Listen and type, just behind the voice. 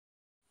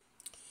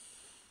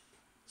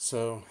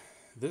So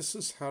this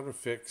is how to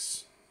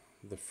fix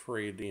the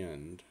frayed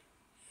end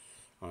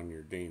on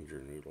your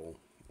danger noodle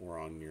or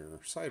on your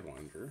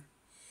sidewinder.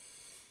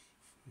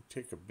 You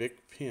take a big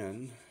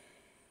pin,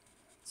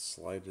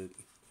 slide it,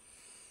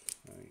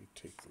 you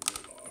take the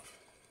lid off,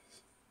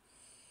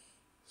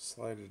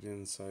 slide it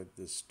inside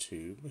this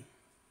tube.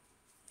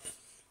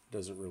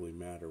 Doesn't really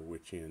matter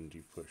which end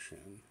you push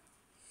in.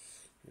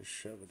 Just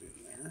shove it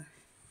in there.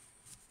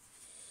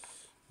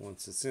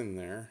 Once it's in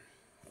there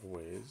a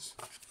ways,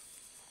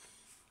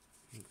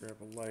 grab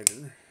a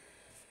lighter,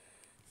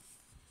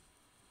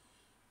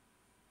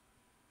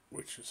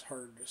 which is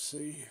hard to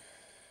see.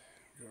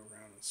 Go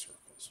around in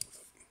circles with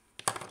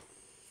it.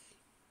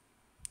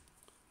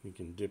 You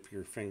can dip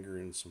your finger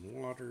in some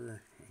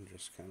water and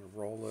just kind of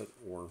roll it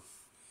or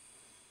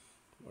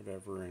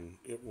whatever, and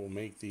it will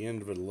make the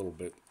end of it a little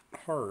bit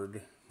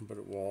hard, but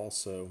it will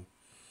also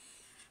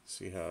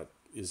see how it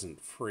isn't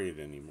frayed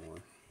anymore.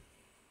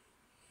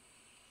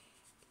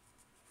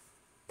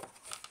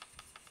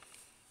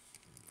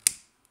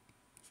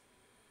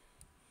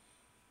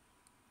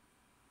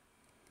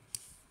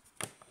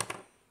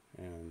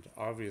 And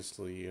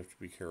obviously you have to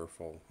be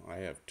careful. I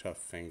have tough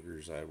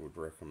fingers. I would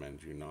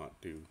recommend you not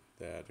do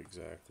that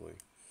exactly.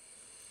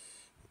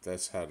 But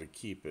that's how to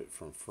keep it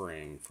from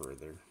fraying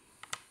further.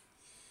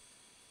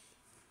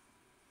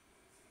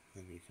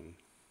 Then you can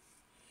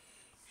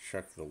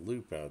chuck the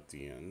loop out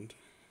the end.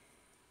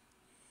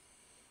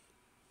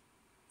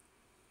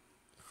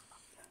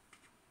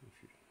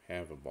 If you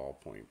have a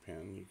ballpoint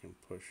pen, you can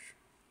push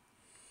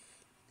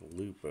the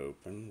loop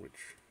open,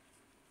 which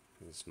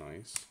is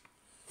nice.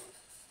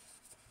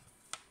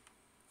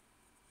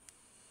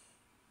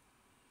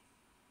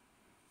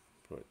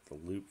 Put the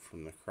loop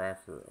from the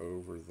cracker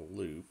over the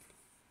loop,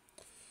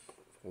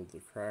 fold the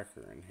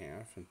cracker in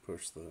half, and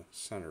push the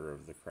center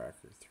of the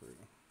cracker through.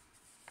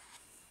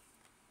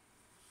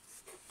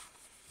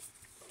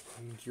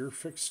 And you're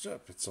fixed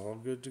up. It's all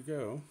good to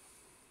go.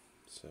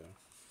 So